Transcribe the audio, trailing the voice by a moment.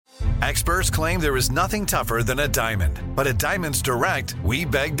Experts claim there is nothing tougher than a diamond. But at Diamonds Direct, we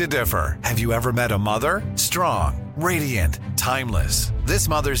beg to differ. Have you ever met a mother? Strong, radiant, timeless. This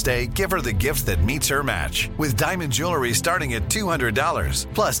Mother's Day, give her the gift that meets her match. With diamond jewelry starting at $200.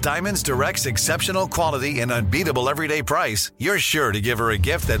 Plus, Diamonds Direct's exceptional quality and unbeatable everyday price, you're sure to give her a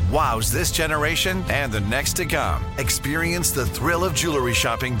gift that wows this generation and the next to come. Experience the thrill of jewelry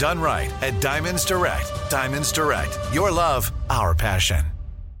shopping done right at Diamonds Direct. Diamonds Direct. Your love, our passion.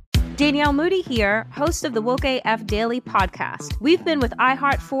 Danielle Moody here, host of the Woke AF Daily podcast. We've been with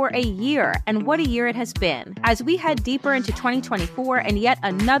iHeart for a year, and what a year it has been. As we head deeper into 2024 and yet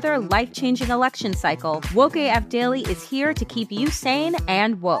another life-changing election cycle, Woke AF Daily is here to keep you sane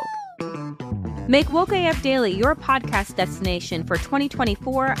and woke. Make Woke AF Daily your podcast destination for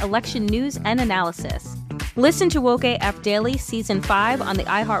 2024 election news and analysis. Listen to Woke AF Daily Season 5 on the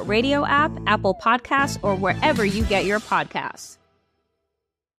iHeartRadio app, Apple Podcasts, or wherever you get your podcasts.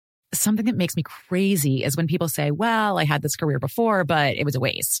 Something that makes me crazy is when people say, well, I had this career before, but it was a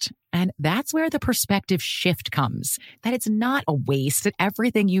waste. And that's where the perspective shift comes, that it's not a waste, that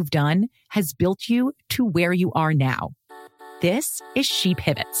everything you've done has built you to where you are now. This is She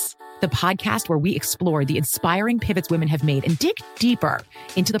Pivots, the podcast where we explore the inspiring pivots women have made and dig deeper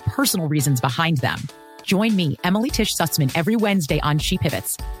into the personal reasons behind them. Join me, Emily Tish Sussman, every Wednesday on She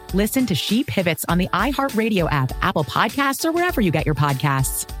Pivots. Listen to She Pivots on the iHeartRadio app, Apple Podcasts, or wherever you get your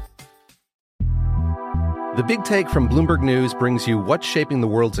podcasts. The Big Take from Bloomberg News brings you what's shaping the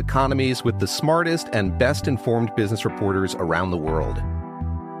world's economies with the smartest and best-informed business reporters around the world.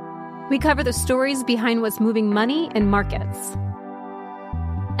 We cover the stories behind what's moving money in markets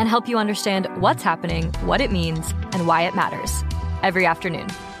and help you understand what's happening, what it means, and why it matters every afternoon.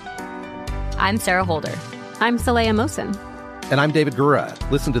 I'm Sarah Holder. I'm Saleha Mohsin. And I'm David Gura.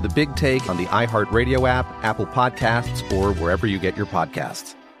 Listen to The Big Take on the iHeartRadio app, Apple Podcasts, or wherever you get your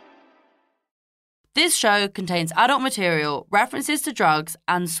podcasts. This show contains adult material, references to drugs,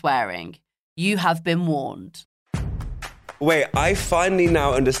 and swearing. You have been warned. Wait, I finally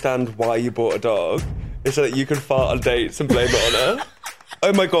now understand why you bought a dog. It's so that you can fart on dates and blame it on her.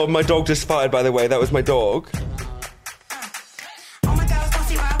 Oh my God, my dog just farted, by the way. That was my dog.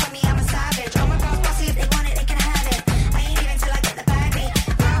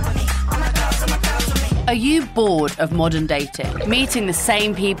 Are you bored of modern dating? Meeting the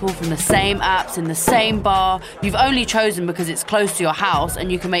same people from the same apps in the same bar you've only chosen because it's close to your house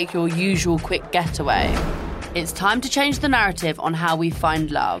and you can make your usual quick getaway? It's time to change the narrative on how we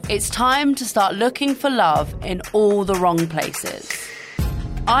find love. It's time to start looking for love in all the wrong places.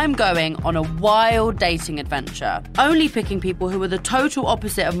 I'm going on a wild dating adventure, only picking people who are the total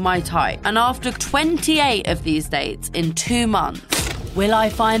opposite of my type. And after 28 of these dates in 2 months, will I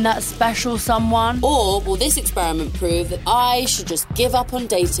find that special someone? Or will this experiment prove that I should just give up on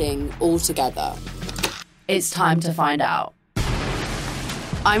dating altogether? It's time to find out.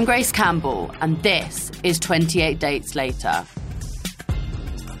 I'm Grace Campbell, and this is 28 Dates Later.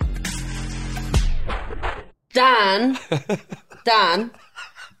 Dan.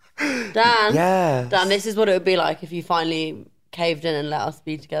 Yes. Dan, this is what it would be like if you finally caved in and let us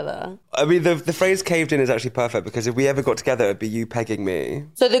be together. I mean, the phrase caved in is actually perfect, because if we ever got together, it'd be you pegging me.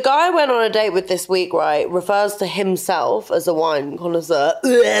 So the guy I went on a date with this week, right, refers to himself as a wine connoisseur.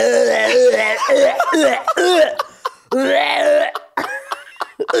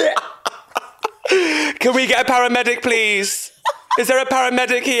 Can we get a paramedic, please? Is there a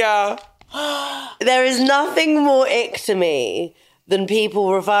paramedic here? There is nothing more ick to me than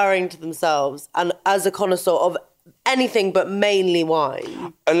people referring to themselves and as a connoisseur of anything but mainly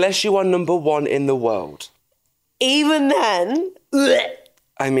wine. Unless you are number one in the world. Even then,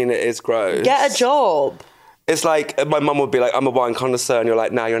 I mean, it is gross. Get a job. It's like, my mum would be like, I'm a wine connoisseur, and you're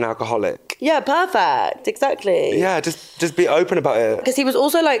like, nah, you're an alcoholic. Yeah, perfect. Exactly. Yeah, just be open about it. Because he was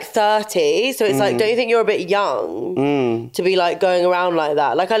also like 30, so it's like, don't you think you're a bit young to be like going around like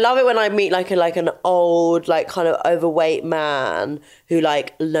that? Like, I love it when I meet like an old, like kind of overweight man who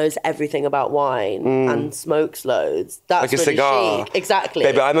like knows everything about wine and smokes loads. That's like a really cigar. chic. Exactly.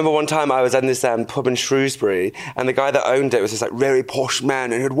 Baby, I remember one time I was in this pub in Shrewsbury, and the guy that owned it was this like very posh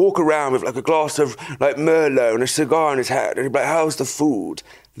man, and he'd walk around with like a glass of like Merlot and a cigar in his hand, and he'd be like, how's the food?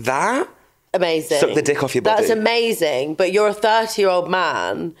 That? Amazing. Suck the dick off your body. That's amazing. But you're a 30-year-old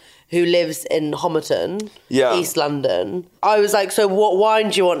man who lives in Homerton, East London. I was like, so what wine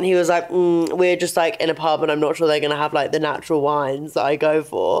do you want? And he was like, we're just like in a pub and I'm not sure they're going to have like the natural wines that I go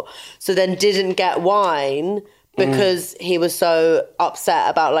for. So then didn't get wine because he was so upset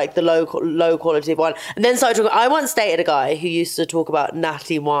about like the low quality of wine. And then started talking. I once dated a guy who used to talk about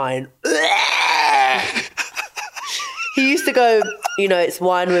natty wine. He used to go, it's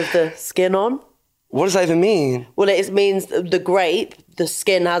wine with the skin on. What does that even mean? Well, it means the grape, the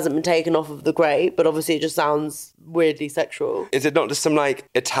skin hasn't been taken off of the grape, but obviously it just sounds weirdly sexual. Is it not just some,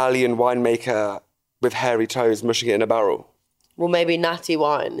 Italian winemaker with hairy toes mushing it in a barrel? Well, maybe natty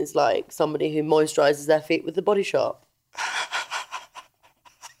wine is like somebody who moisturises their feet with the Body Shop.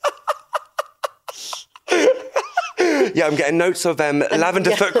 Yeah, I'm getting notes of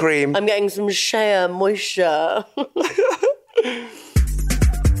lavender foot cream. I'm getting some shea moisture.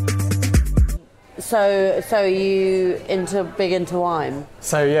 So you big into wine?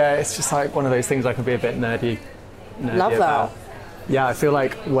 So yeah, it's just like one of those things I can be a bit nerdy Love about. that. Yeah, I feel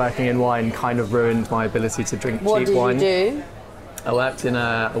like working in wine kind of ruined my ability to drink cheap wine. What did you do? I worked in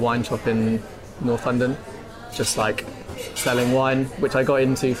a wine shop in North London, just selling wine, which I got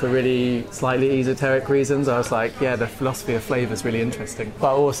into for really slightly esoteric reasons. I was like, yeah, the philosophy of flavour is really interesting.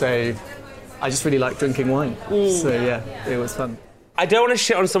 But also, I just really like drinking wine. So yeah, it was fun. I don't want to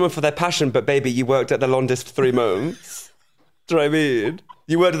shit on someone for their passion, but baby, you worked at the Londis for 3 months. Do you know what I mean?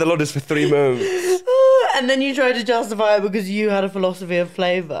 You worked at the Londis for 3 months. And then you tried to justify it because you had a philosophy of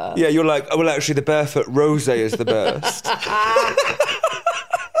flavour. Yeah, you're like, oh, well, actually, the barefoot rosé is the best.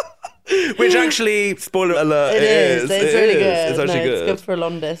 Which actually, spoiler alert, it is. It's really good. It's actually good. It's good for a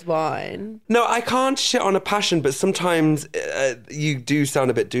Londis wine. No, I can't shit on a passion, but sometimes you do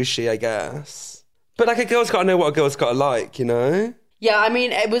sound a bit douchey, I guess. But a girl's got to know what a girl's got to like, Yeah, I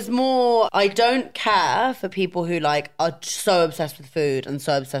mean, it was more, I don't care for people who are so obsessed with food and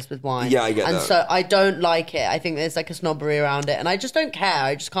so obsessed with wine. Yeah, I get that. And so I don't like it. I think there's a snobbery around it and I just don't care.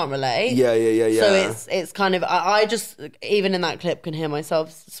 I just can't relate. Yeah. So it's kind of, I just, even in that clip, can hear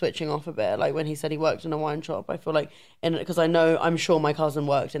myself switching off a bit. Like when he said he worked in a wine shop, I feel like, because I'm sure my cousin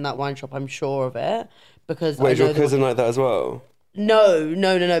worked in that wine shop, I'm sure of it. Because Wait, your cousin like that as well? No.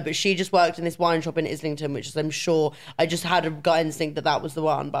 But she just worked in this wine shop in Islington, which is, I'm sure, I just had a gut instinct that was the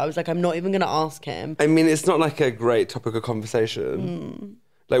one. But I was like, I'm not even going to ask him. I mean, it's not a great topic of conversation.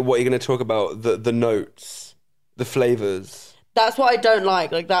 What are you going to talk about? The notes, the flavours. That's what I don't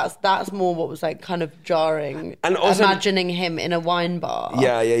like. That's more what was kind of jarring. And also imagining him in a wine bar.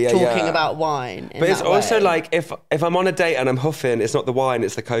 Yeah. Talking about wine. But it's also if I'm on a date and I'm huffing, it's not the wine,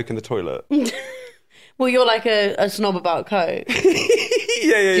 it's the Coke in the toilet. Well, you're like a snob about Coke. Yeah.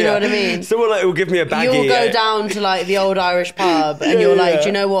 Do you know what I mean? Someone will give me a baggie. You'll go down to the old Irish pub and you're like, do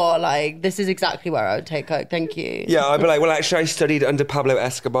you know what? This is exactly where I would take Coke. Thank you. Yeah, I'd be like, well, actually, I studied under Pablo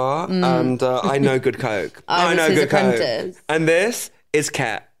Escobar and I know good Coke. I know good apprentice. Coke. And this is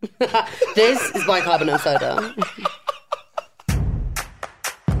Cat. This is bicarbonate soda.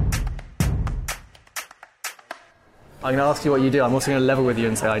 I'm going to ask you what you do. I'm also going to level with you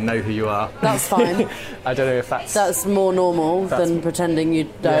and say I know who you are. That's fine. I don't know if that's... That's more normal than pretending you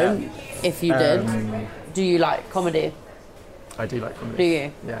don't, if you did. Do you like comedy? I do like comedy. Do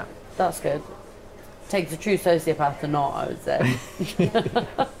you? Yeah. That's good. Takes a true sociopath to not, I would say.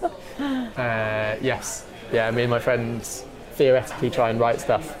 Yes. Yeah, me and my friends theoretically try and write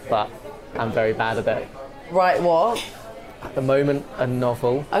stuff, but I'm very bad at it. Write what? At the moment, a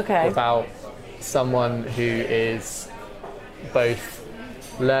novel. Okay. About someone who is both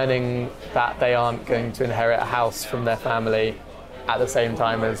learning that they aren't going to inherit a house from their family at the same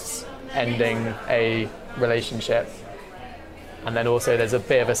time as ending a relationship. And then also there's a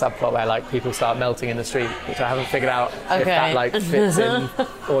bit of a subplot where people start melting in the street, which I haven't figured out if that fits in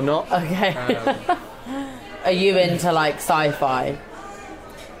or not. Okay. Are you into sci-fi?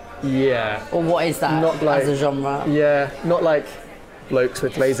 Yeah. Or what is that not as a genre? Yeah, not blokes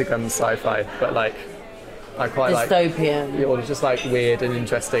with laser guns sci-fi, but I quite dystopian. Or just weird and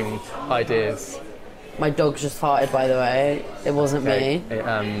interesting ideas. My dog's just farted, by the way. It wasn't me.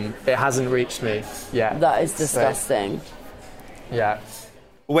 It hasn't reached me yet. That is disgusting. So, yeah.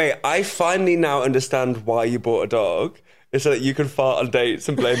 Wait, I finally now understand why you bought a dog. It's so that you can fart on dates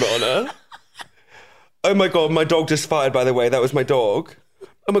and blame it on her. Oh my God, my dog just farted, by the way. That was my dog.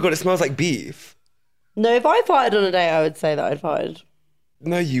 Oh my God, it smells like beef. No, if I farted on a date, I would say that I'd farted.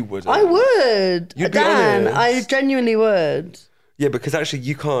 No, you wouldn't. I would. You'd Dan, be honest. I genuinely would. Yeah, because actually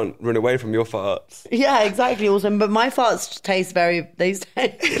you can't run away from your farts. Yeah, exactly. Also, but my farts taste They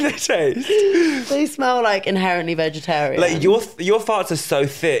taste. They smell inherently vegetarian. Your farts are so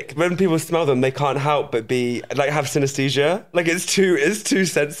thick. When people smell them, they can't help but be have synesthesia. It's two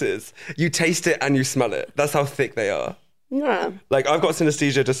senses. You taste it and you smell it. That's how thick they are. Yeah. I've got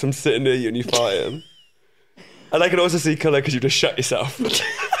synesthesia just from sitting near you and you farting. And I can also see colour because you just shut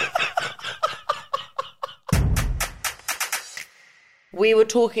we were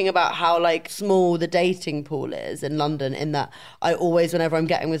talking about how like small the dating pool is in London, in that I always, whenever I'm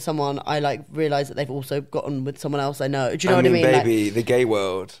getting with someone, I like realise that they've also gotten with someone else I know. Do you know what I mean? Baby, like, the gay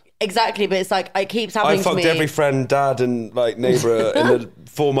world. Exactly, but it's like, it keeps happening to me. I fucked every friend, dad and like neighbour in a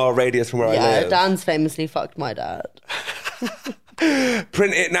 4-mile radius from where I live. Yeah, Dan's famously fucked my dad.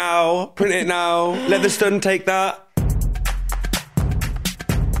 Print it now, let the sun take that.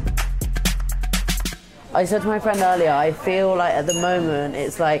 I said to my friend earlier, I feel like at the moment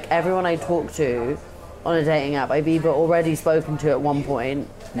it's like everyone I talk to on a dating app, I've either already spoken to at one point,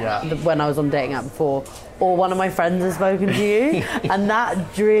 when I was on a dating app before, or one of my friends has spoken to you, and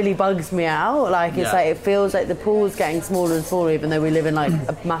that really bugs me out. Like, it's like, it feels like the pool's getting smaller and smaller, even though we live in like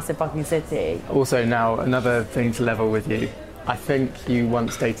a massive fucking city. Also, now another thing to level with you. I think you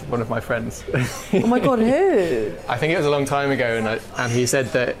once dated one of my friends. Oh my God, who? I think it was a long time ago, and he said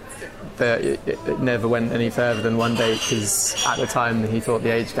that it never went any further than one date because at the time he thought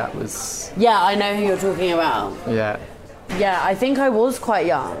the age gap was... Yeah, I know who you're talking about. Yeah. Yeah, I think I was quite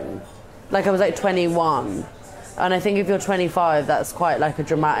young. Like, I was like 21. And I think if you're 25, that's quite like a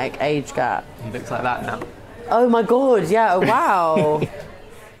dramatic age gap. He looks like that now. Oh my God, yeah, wow.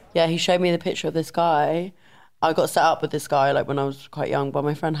 Yeah, he showed me the picture of this guy. I got set up with this guy like when I was quite young by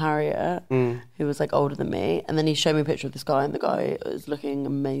my friend Harriet, who was like older than me. And then he showed me a picture of this guy, and the guy was looking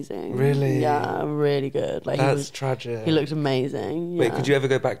amazing. Really? Yeah, really good. Like, that's tragic. He looked amazing. Wait, could you ever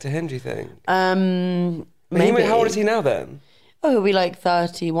go back to him, do you think? Maybe. How old is he now then? Oh, he'll be like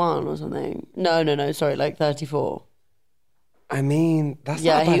 31 or something. No, sorry, like 34. I mean, that's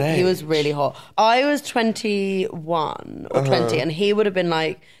not a bad age. He was really hot. I was 21 or 20, and he would have been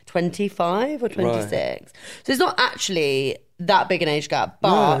like 25 or 26. Right. So it's not actually that big an age gap,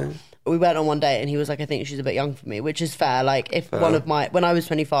 but we went on one date and he was like, I think she's a bit young for me, which is fair. Like, if when I was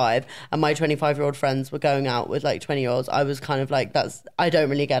 25 and my 25-year-old friends were going out with like 20-year-olds, I was kind of like, I don't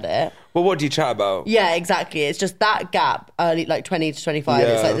really get it. Well, what do you chat about? Yeah, exactly. It's just that gap, early, like 20 to 25.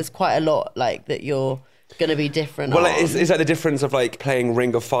 It's like, there's quite a lot like that you're going to be different. Well, it's like the difference of like playing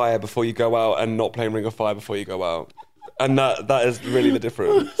Ring of Fire before you go out and not playing Ring of Fire before you go out. And that is really the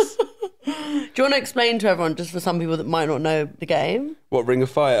difference. Do you want to explain to everyone, just for some people that might not know the game? What, Ring of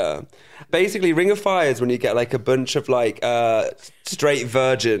Fire? Basically, Ring of Fire is when you get like a bunch of like straight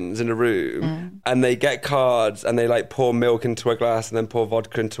virgins in a room and they get cards and they like pour milk into a glass and then pour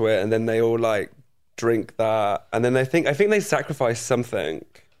vodka into it and then they all like drink that and then I think they sacrifice something.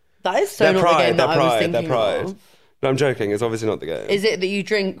 That is so not the game that I was thinking of. No, I'm joking. It's obviously not the game. Is it that you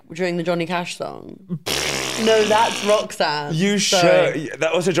drink during the Johnny Cash song? No, that's Roxanne. You sure?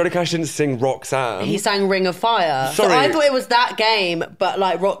 That also, Johnny Cash didn't sing Roxanne. He sang Ring of Fire. Sorry. So I thought it was that game, but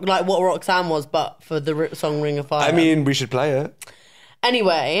like what Roxanne was, but for the song Ring of Fire. I mean, we should play it.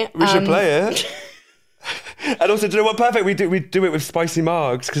 Anyway. We should play it. And also, do you know what? Perfect. We do it with spicy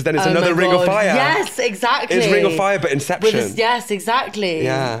margs because then it's another Ring of Fire. Yes, exactly. It's Ring of Fire, but Inception. Yes, exactly.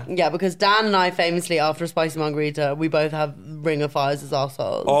 Yeah, because Dan and I famously, after a spicy margarita, we both have Ring of Fires as our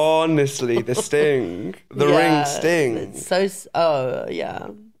souls. Honestly, the sting, the ring sting. It's so. Yeah.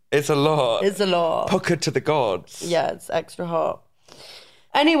 It's a lot. It's a lot. Puckered to the gods. Yeah, it's extra hot.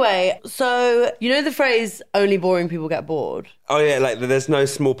 Anyway, so you know the phrase "only boring people get bored"? Oh yeah, like there's no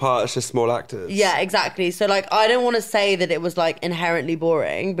small parts, just small actors. Yeah, exactly. So like, I don't want to say that it was like inherently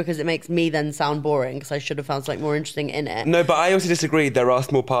boring because it makes me then sound boring because I should have found something more interesting in it. No, but I also disagree. There are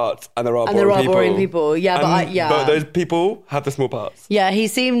small parts and there are boring people. Yeah, but those people have the small parts. Yeah, he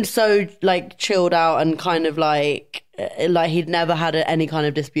seemed so like chilled out and kind of like he'd never had any kind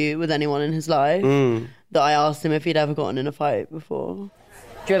of dispute with anyone in his life. That I asked him if he'd ever gotten in a fight before.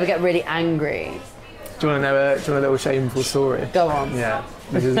 Do you ever get really angry? Do you want to know a little shameful story? Go on. Yeah,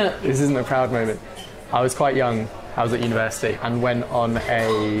 this isn't a proud moment. I was quite young. I was at university and went on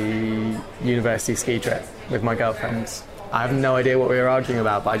a university ski trip with my girlfriends. I have no idea what we were arguing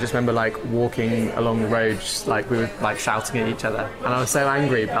about, but I just remember like walking along the road, just, like we were like shouting at each other, and I was so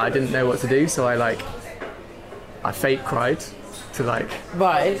angry, but I didn't know what to do, so I fake cried to like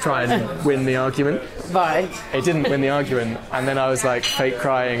try and win the argument. It didn't win the argument, and then I was like fake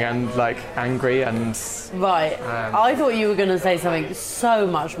crying and like angry and I thought you were going to say something so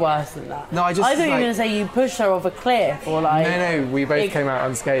much worse than that. No, I thought you were going to say you pushed her off a cliff or like... No, we both came out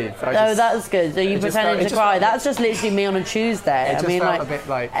unscathed. That's good. So you pretended to cry. That's just literally me on a Tuesday. I mean, like, a bit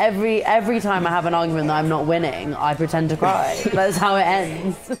like every time I have an argument that I'm not winning, I pretend to cry. That's how it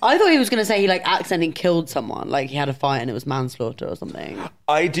ends. I thought he was going to say he like accidentally killed someone, like he had a fight and it was manslaughter or something.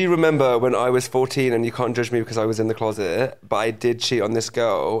 I do remember when I was 14, and you can't judge me because I was in the closet, but I did cheat on this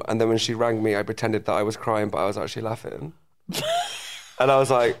girl, and then when she rang me, I pretended that I was crying, but I was actually laughing. And I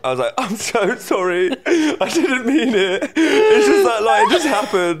was like, I'm so sorry. I didn't mean it. It's just that, like, it just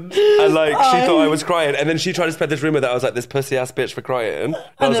happened. And, like, she thought I was crying. And then she tried to spread this rumour that I was, like, this pussy-ass bitch for crying.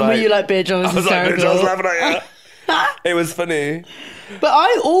 And then were you like, bitch, I was hysterical. Like, bitch, I was laughing at you. It was funny. But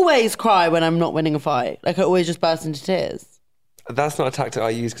I always cry when I'm not winning a fight. Like, I always just burst into tears. That's not a tactic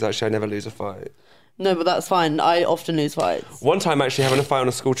I use because actually I never lose a fight. No, but that's fine. I often lose fights. One time, actually, having a fight on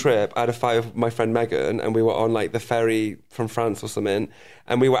a school trip, I had a fight with my friend Megan, and we were on, like, the ferry from France or something,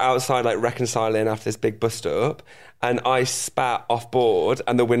 and we were outside, like, reconciling after this big bust-up, and I spat off board,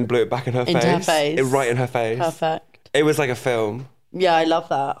 and the wind blew it back in her face. Into her face. Right in her face. Perfect. It was like a film. Yeah, I love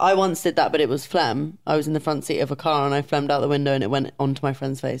that. I once did that, but it was phlegm. I was in the front seat of a car, and I phlegmed out the window, and it went onto my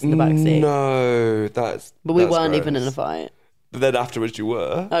friend's face in the back seat. No, But we weren't gross. even in a fight. But then afterwards you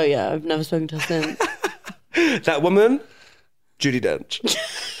were. Oh, yeah, I've never spoken to her since. That woman, Judi Dench.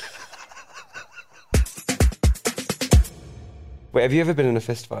 Wait, have you ever been in a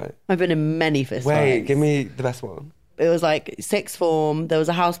fist fight? I've been in many fist fights. Wait, give me the best one. It was like sixth form. There was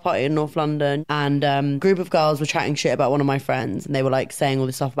a house party in North London, and a group of girls were chatting shit about one of my friends, and they were like saying all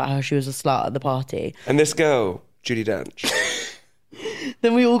this stuff about how she was a slut at the party. And this girl, Judi Dench.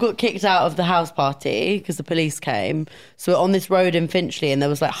 Then we all got kicked out of the house party because the police came. So we're on this road in Finchley, and there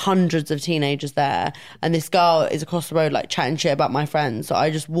was like hundreds of teenagers there. And this girl is across the road like chatting shit about my friend. So I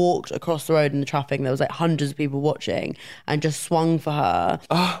just walked across the road in the traffic, and there was like hundreds of people watching, and just swung for her.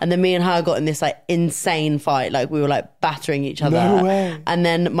 And then me and her got in this like insane fight. Like we were like battering each other. No way. And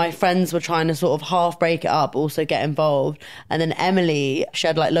then my friends were trying to sort of half break it up, also get involved. And then Emily, she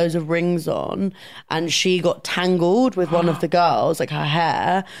had like loads of rings on, and she got tangled with one of the girls, like her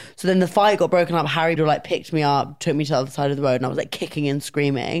hair. So then the fight got broken up. Harry like picked me up, took me to the other side of the road, and I was like kicking and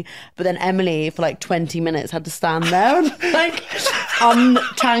screaming. But then Emily for like 20 minutes had to stand there and like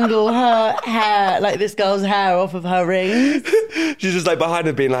untangle her hair, like this girl's hair off of her rings. She's just like behind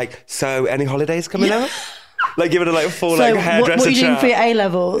her being like, so any holidays coming up? Like giving her like full like hairdresser what are you doing chat. for your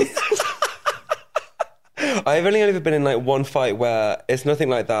A-levels? I've only ever been in like one fight where it's nothing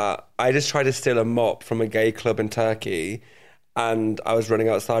like that. I just tried to steal a mop from a gay club in Turkey, and I was running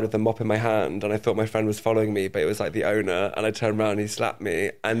outside with the mop in my hand, and I thought my friend was following me, but it was like the owner, and I turned around and he slapped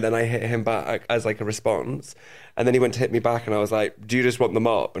me, and then I hit him back as like a response, and then he went to hit me back, and I was like, do you just want the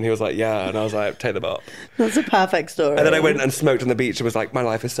mop? And he was like, yeah, and I was like, take the mop. That's a perfect story. And then I went and smoked on the beach and was like, my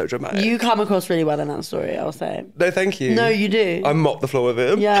life is so dramatic. You come across really well in that story, I'll say. No, thank you. No, you do. I mopped the floor with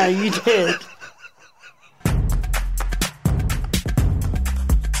him. Yeah, you did.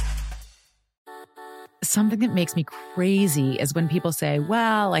 Something that makes me crazy is when people say,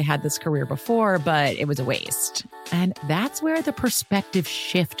 well, I had this career before, but it was a waste. And that's where the perspective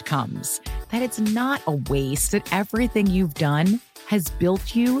shift comes, that it's not a waste, that everything you've done has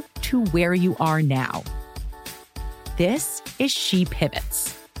built you to where you are now. This is She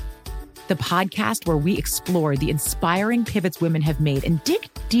Pivots, the podcast where we explore the inspiring pivots women have made and dig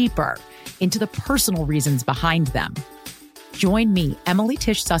deeper into the personal reasons behind them. Join me, Emily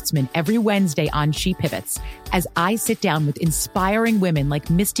Tish Sussman, every Wednesday on She Pivots as I sit down with inspiring women like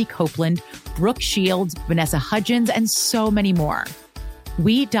Misty Copeland, Brooke Shields, Vanessa Hudgens, and so many more.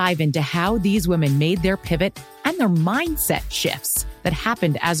 We dive into how these women made their pivot and their mindset shifts that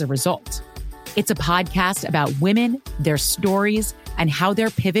happened as a result. It's a podcast about women, their stories, and how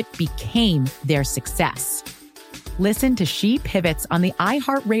their pivot became their success. Listen to She Pivots on the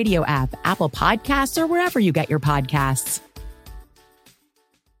iHeartRadio app, Apple Podcasts, or wherever you get your podcasts.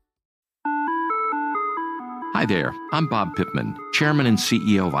 Hi there, I'm Bob Pittman, Chairman and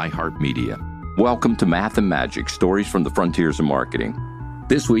CEO of iHeartMedia. Welcome to Math and Magic, Stories from the Frontiers of Marketing.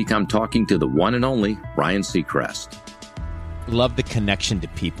 This week, I'm talking to the one and only Ryan Seacrest. Love the connection to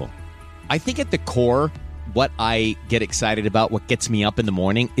people. I think at the core, what I get excited about, what gets me up in the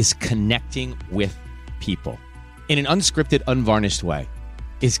morning, is connecting with people in an unscripted, unvarnished way.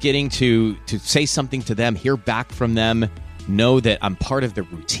 Is getting to say something to them, hear back from them, know that I'm part of the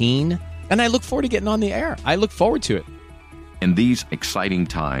routine. And I look forward to getting on the air. I look forward to it. In these exciting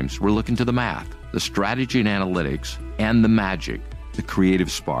times, we're looking to the math, the strategy and analytics, and the magic, the creative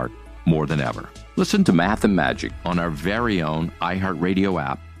spark, more than ever. Listen to Math and Magic on our very own iHeartRadio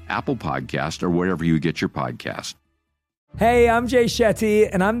app, Apple Podcast, or wherever you get your podcast. Hey, I'm Jay Shetty,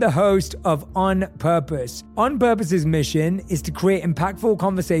 and I'm the host of On Purpose. On Purpose's mission is to create impactful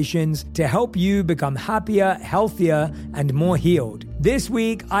conversations to help you become happier, healthier, and more healed. This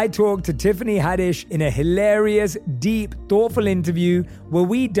week, I talked to Tiffany Haddish in a hilarious, deep, thoughtful interview where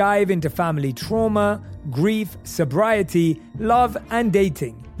we dive into family trauma, grief, sobriety, love, and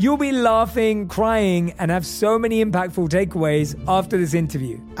dating. You'll be laughing, crying, and have so many impactful takeaways after this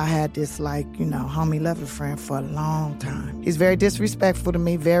interview. I had this, homie lover friend for a long time. He's very disrespectful to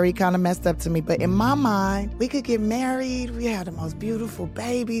me, very kind of messed up to me. But in my mind, we could get married. We had the most beautiful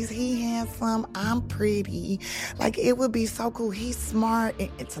babies. He handsome. I'm pretty. It would be so cool. He's smart and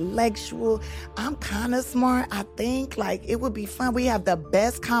intellectual. I'm kind of smart, I think. It would be fun. We have the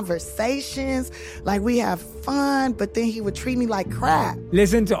best conversations. We have fun. But then he would treat me like crap.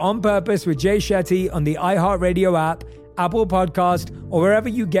 Listen to On Purpose with Jay Shetty on the iHeartRadio app, Apple Podcast, or wherever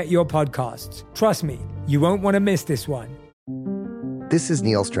you get your podcasts. Trust me, you won't want to miss this one. This is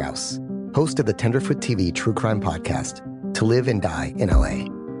Neil Strauss, host of the Tenderfoot TV True Crime Podcast, To Live and Die in LA.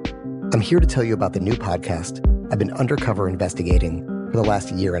 I'm here to tell you about the new podcast I've been undercover investigating for the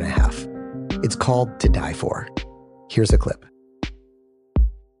last year and a half. It's called To Die For. Here's a clip.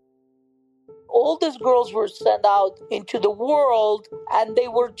 All these girls were sent out into the world and they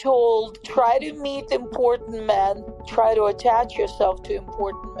were told, try to meet important men, try to attach yourself to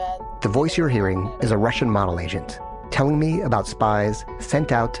important men. The voice you're hearing is a Russian model agent telling me about spies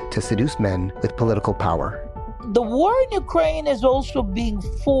sent out to seduce men with political power. The war in Ukraine is also being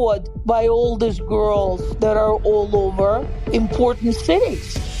fought by all these girls that are all over important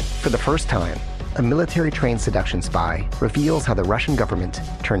cities. For the first time, a military-trained seduction spy reveals how the Russian government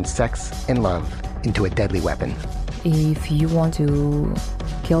turned sex and love into a deadly weapon. If you want to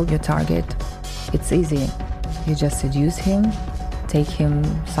kill your target, it's easy. You just seduce him, take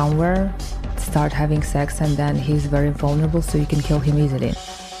him somewhere, start having sex, and then he's very vulnerable, so you can kill him easily.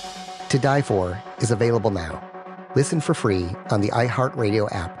 To Die For is available now. Listen for free on the iHeartRadio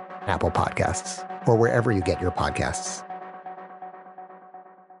app, Apple Podcasts, or wherever you get your podcasts.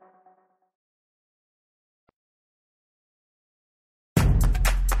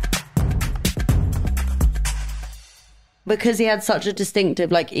 Because he had such a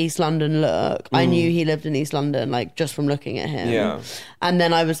distinctive, East London look, I knew he lived in East London, just from looking at him. Yeah. And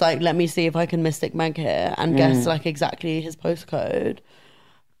then I was like, let me see if I can Mystic Meg here and guess, exactly his postcode.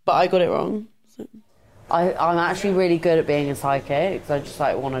 But I got it wrong. So. I'm actually really good at being a psychic, so I just,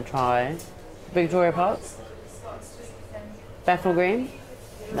 want to try. Victoria Park? Bethnal Green?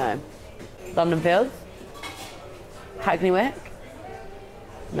 No. London Fields? Hackney Wick?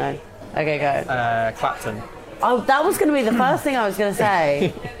 No. Okay, go. Clapton. Oh, that was going to be the first thing I was going to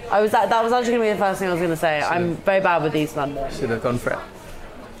say. That was actually going to be the first thing I was going to say. I'm very bad with East London. Should have gone for it.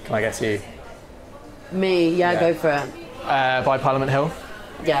 Can I guess you? Me, yeah. Go for it. By Parliament Hill?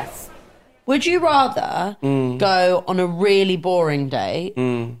 Yes. Would you rather go on a really boring date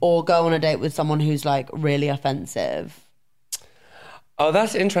or go on a date with someone who's really offensive? Oh,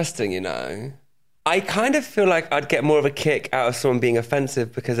 that's interesting, I kind of feel like I'd get more of a kick out of someone being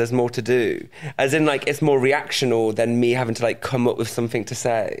offensive because there's more to do. As in, it's more reactional than me having to, come up with something to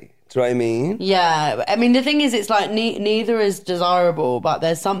say. Do you know what I mean? Yeah. I mean, the thing is, it's neither is desirable, but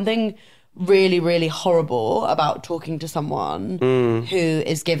there's something really, really horrible about talking to someone who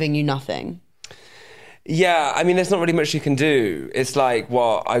is giving you nothing. Yeah, I mean, there's not really much you can do. It's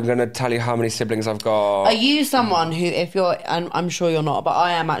what? I'm going to tell you how many siblings I've got. Are you someone who, if you're, and I'm sure you're not, but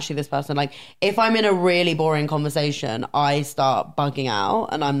I am actually this person, if I'm in a really boring conversation, I start bugging out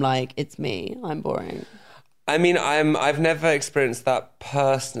and I'm it's me, I'm boring. I mean, I've never experienced that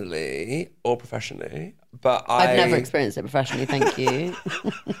personally or professionally, but I've never experienced it professionally, thank you.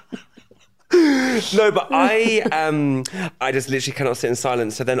 No, but I just literally cannot sit in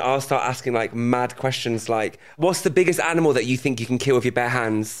silence. So then I'll start asking mad questions what's the biggest animal that you think you can kill with your bare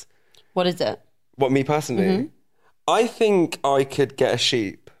hands? What is it? What, me personally? Mm-hmm. I think I could get a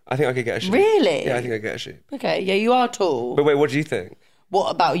sheep. I think I could get a sheep. Really? Yeah, I think I could get a sheep. Okay, yeah, you are tall. But wait, what do you think? What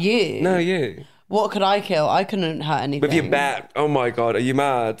about you? No, you. What could I kill? I couldn't hurt anything. With your bat? Oh my God, are you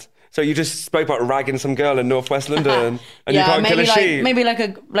mad? So you just spoke about ragging some girl in northwest London and you can't kill a sheep? Maybe like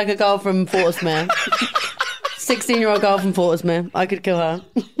a girl from Fortesmere. 16-year-old girl from Fortesmere. I could kill her.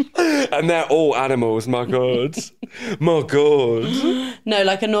 And they're all animals, my God. My God. No,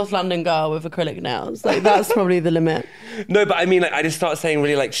 like a North London girl with acrylic nails. That's probably the limit. No, but I mean, I just start saying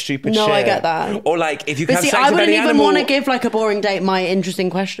really stupid shit. No, I get that. Or if you could have sex with any animal. I wouldn't even want to give a boring date my interesting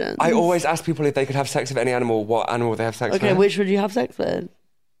questions. I always ask people if they could have sex with any animal, what animal they have sex with. Okay, which would you have sex with?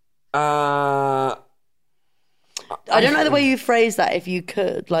 I don't know the way you phrase that. If you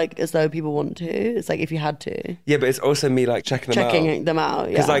could, as though people want to. It's if you had to. Yeah, but it's also me checking them out.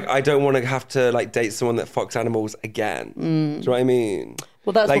 Because I don't want to have to date someone that fucks animals again. Do you know what I mean?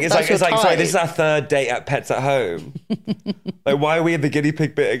 Well, that's like, what, it's that's like, it's your like, sorry, type. this is our third date at Pets at Home. Like, why are we in the guinea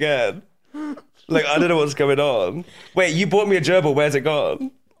pig bit again? Like, I don't know what's going on. Wait, you bought me a gerbil. Where's it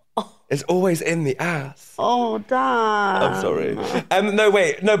gone? It's always in the ass. Oh, damn. I'm sorry. No,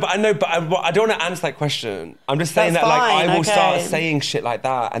 wait. No, but I know, but I don't want to answer that question. I'm just saying That's that, like, fine, I will start okay. saying shit like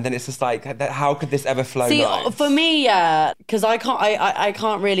that, and then it's just like, how could this ever flow See, nice? for me, yeah, because I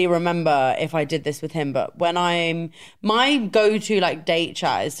can't really remember if I did this with him, but my go-to like date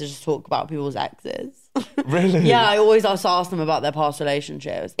chat is to just talk about people's exes. Really? Yeah, I always ask them about their past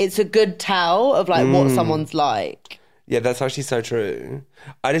relationships. It's a good tell of like what someone's like. Yeah, that's actually so true.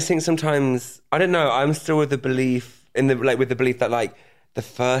 I just think sometimes, I don't know, I'm still with the belief that like the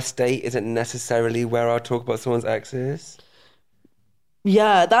first date isn't necessarily where I'll talk about someone's exes.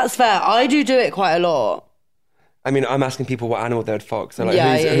 Yeah, that's fair. I do it quite a lot. I mean, I'm asking people what animal they'd fuck, so like,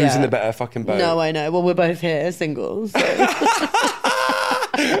 Yeah, who's in the better fucking boat? No, I know. Well, we're both here, singles. So.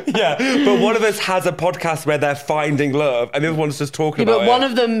 Yeah, but one of us has a podcast where they're finding love, and the other one's just talking about it. But one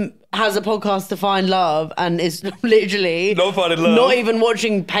of them has a podcast to find love and is literally not finding love, not even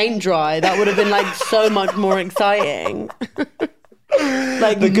watching paint dry. That would have been like so much more exciting.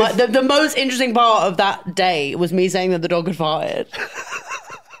 Like the most interesting part of that day was me saying that the dog had farted.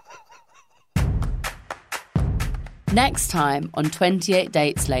 Next time on 28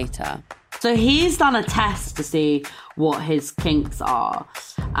 Dates Later. So he's done a test to see what his kinks are.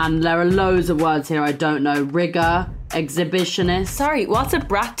 And there are loads of words here I don't know. Rigger, exhibitionist. Sorry, what's a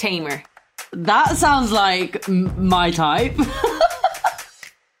brat tamer? That sounds like my type. Oh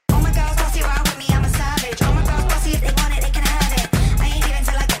my God, bossy, ride with me, I'm a savage. Oh my God, bossy, if they want it, they can have it. I ain't even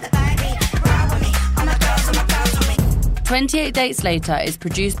till I get the baby. Ride with me, all my girls with me. 28 Dates Later is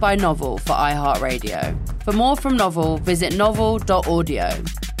produced by Novel for iHeartRadio. For more from Novel, visit novel.audio.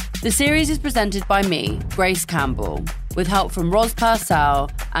 The series is presented by me, Grace Campbell, with help from Roz Purcell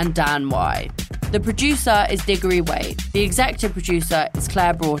and Dan Y. The producer is Diggory Wade. The executive producer is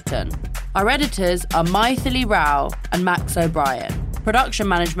Claire Broughton. Our editors are Maithili Rao and Max O'Brien. Production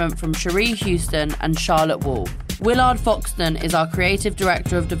management from Cherie Houston and Charlotte Wall. Willard Foxton is our creative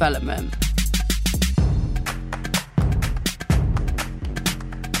director of development.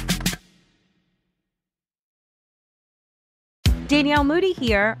 Danielle Moody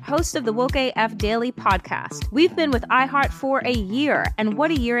here, host of the Woke AF Daily podcast. We've been with iHeart for a year, and what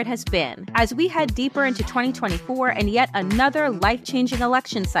a year it has been. As we head deeper into 2024 and yet another life-changing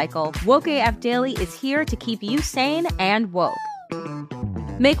election cycle, Woke AF Daily is here to keep you sane and woke.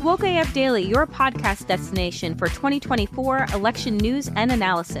 Make Woke AF Daily your podcast destination for 2024 election news and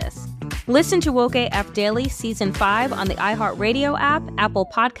analysis. Listen to Woke AF Daily Season 5 on the iHeartRadio app, Apple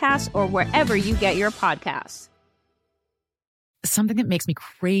Podcasts, or wherever you get your podcasts. Something that makes me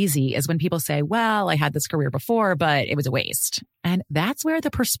crazy is when people say, well, I had this career before, but it was a waste. And that's where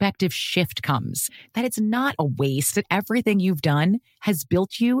the perspective shift comes, that it's not a waste, that everything you've done has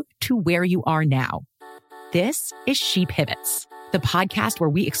built you to where you are now. This is She Pivots, the podcast where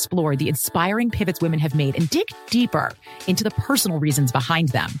we explore the inspiring pivots women have made and dig deeper into the personal reasons behind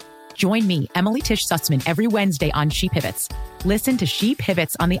them. Join me, Emily Tish Sussman, every Wednesday on She Pivots. Listen to She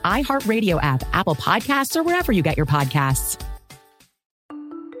Pivots on the iHeartRadio app, Apple Podcasts, or wherever you get your podcasts.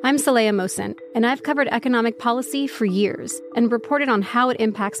 I'm Saleha Mohsen, and I've covered economic policy for years and reported on how it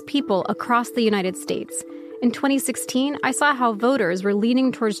impacts people across the United States. In 2016, I saw how voters were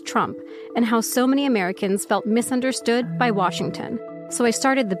leaning towards Trump and how so many Americans felt misunderstood by Washington. So I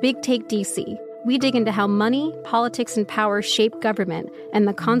started The Big Take DC. We dig into how money, politics, and power shape government and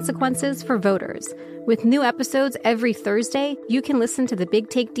the consequences for voters. With new episodes every Thursday, you can listen to The Big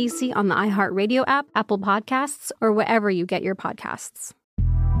Take DC on the iHeartRadio app, Apple Podcasts, or wherever you get your podcasts.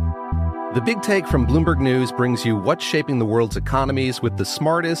 The Big Take from Bloomberg News brings you what's shaping the world's economies with the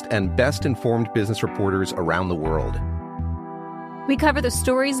smartest and best-informed business reporters around the world. We cover the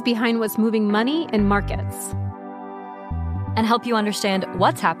stories behind what's moving money and markets. And help you understand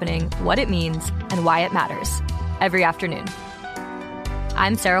what's happening, what it means, and why it matters. Every afternoon.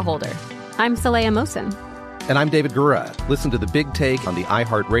 I'm Sarah Holder. I'm Saleha Mohsen. And I'm David Gura. Listen to The Big Take on the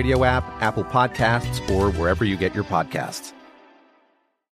iHeartRadio app, Apple Podcasts, or wherever you get your podcasts.